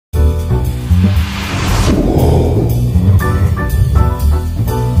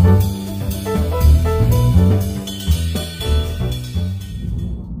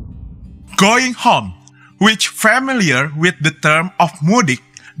Going home, which familiar with the term of mudik,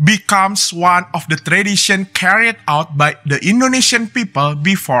 becomes one of the tradition carried out by the Indonesian people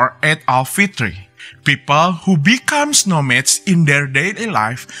before Eid al-Fitr. People who becomes nomads in their daily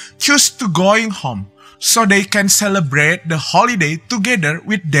life choose to going home so they can celebrate the holiday together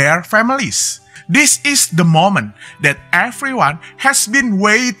with their families. This is the moment that everyone has been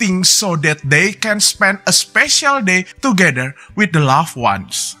waiting so that they can spend a special day together with the loved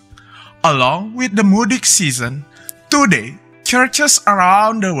ones. Along with the mudik season, today, churches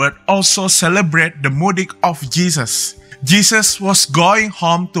around the world also celebrate the mudik of Jesus. Jesus was going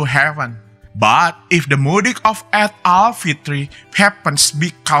home to heaven. But if the mudik of Eid al-Fitr happens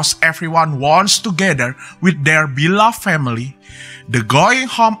because everyone wants to gather with their beloved family, the going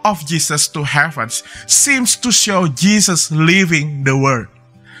home of Jesus to heaven seems to show Jesus leaving the world.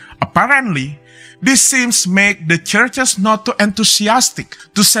 Apparently, this seems make the churches not too enthusiastic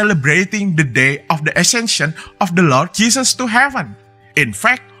to celebrating the day of the ascension of the Lord Jesus to heaven. In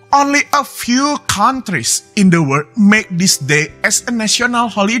fact, only a few countries in the world make this day as a national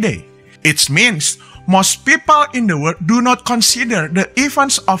holiday. It means most people in the world do not consider the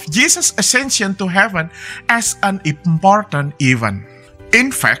events of Jesus' ascension to heaven as an important event. In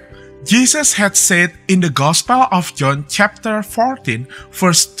fact, Jesus had said in the Gospel of John chapter 14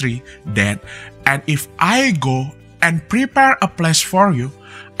 verse 3 that, "And if I go and prepare a place for you,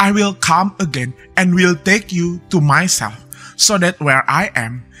 I will come again and will take you to myself, so that where I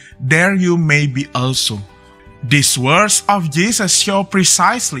am, there you may be also." These words of Jesus show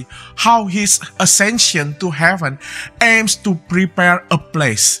precisely how his ascension to heaven aims to prepare a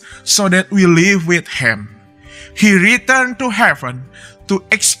place so that we live with him. He returned to heaven to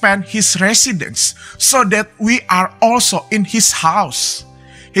expand his residence so that we are also in his house.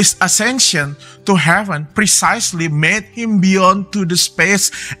 His ascension to heaven precisely made him beyond to the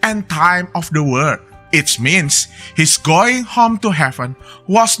space and time of the world. It means his going home to heaven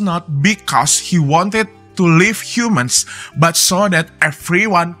was not because he wanted to leave humans, but so that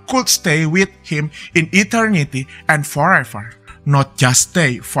everyone could stay with him in eternity and forever, not just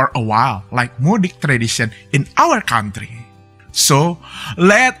stay for a while like mudik tradition in our country. So,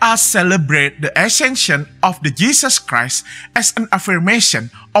 let us celebrate the ascension of the Jesus Christ as an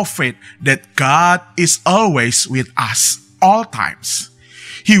affirmation of faith that God is always with us, all times.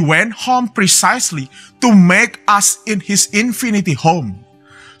 He went home precisely to make us in his infinity home.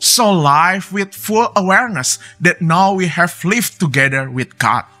 So live with full awareness that now we have lived together with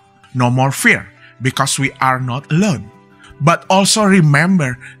God. No more fear, because we are not alone. But also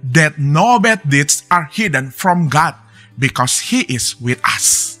remember that no bad deeds are hidden from God, because He is with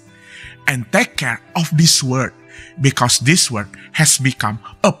us. And take care of this world, because this world has become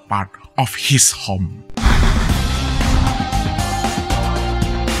a part of His home.